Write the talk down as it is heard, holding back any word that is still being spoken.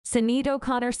Sinead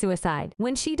O'Connor suicide.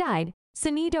 When she died,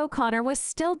 Sinead O'Connor was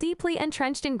still deeply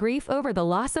entrenched in grief over the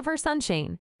loss of her son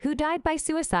Shane, who died by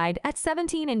suicide at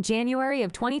 17 in January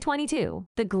of 2022.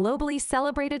 The globally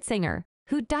celebrated singer,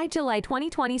 who died July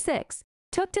 2026,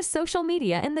 took to social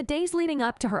media in the days leading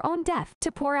up to her own death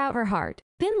to pour out her heart.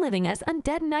 Been living as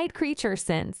undead night creature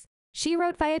since. She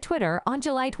wrote via Twitter on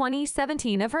July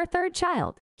 2017 of her third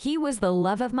child. He was the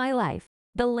love of my life,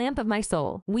 the lamp of my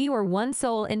soul. We were one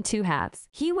soul in two halves.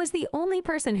 He was the only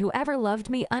person who ever loved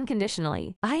me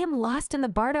unconditionally. I am lost in the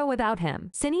bardo without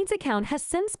him. Sinead's account has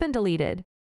since been deleted,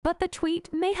 but the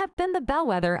tweet may have been the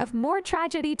bellwether of more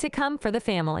tragedy to come for the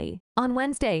family. On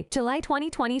Wednesday, July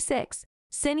 2026,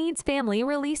 Sinead's family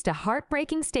released a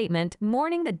heartbreaking statement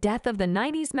mourning the death of the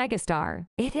 90s megastar.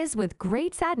 It is with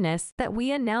great sadness that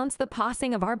we announce the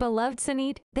passing of our beloved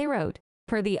Sinead, they wrote,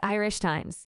 per the Irish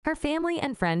Times. Her family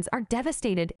and friends are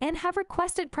devastated and have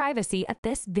requested privacy at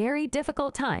this very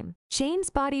difficult time. Shane's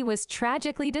body was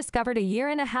tragically discovered a year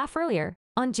and a half earlier,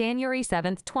 on January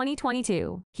 7,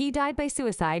 2022. He died by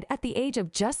suicide at the age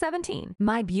of just 17.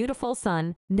 My beautiful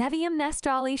son, Nevium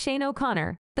Nestali Shane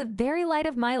O'Connor, the very light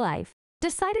of my life,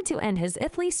 decided to end his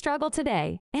earthly struggle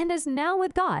today and is now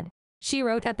with God, she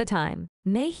wrote at the time.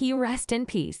 May he rest in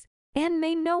peace, and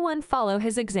may no one follow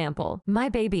his example. My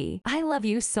baby, I love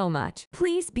you so much.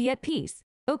 Please be at peace,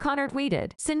 O'Connor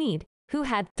tweeted. Sinead, who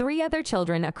had 3 other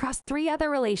children across 3 other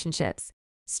relationships,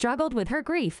 struggled with her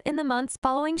grief in the months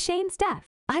following Shane's death.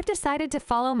 I've decided to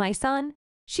follow my son,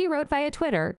 she wrote via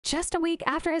Twitter just a week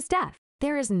after his death.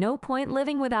 There is no point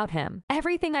living without him.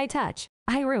 Everything I touch,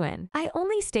 I ruin. I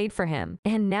only stayed for him,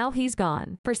 and now he's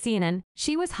gone. For CNN,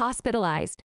 she was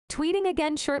hospitalized, tweeting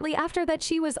again shortly after that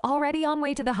she was already on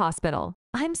way to the hospital.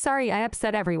 I'm sorry I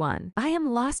upset everyone. I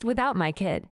am lost without my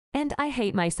kid, and I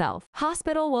hate myself.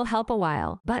 Hospital will help a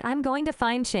while, but I'm going to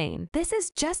find Shane. This is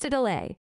just a delay.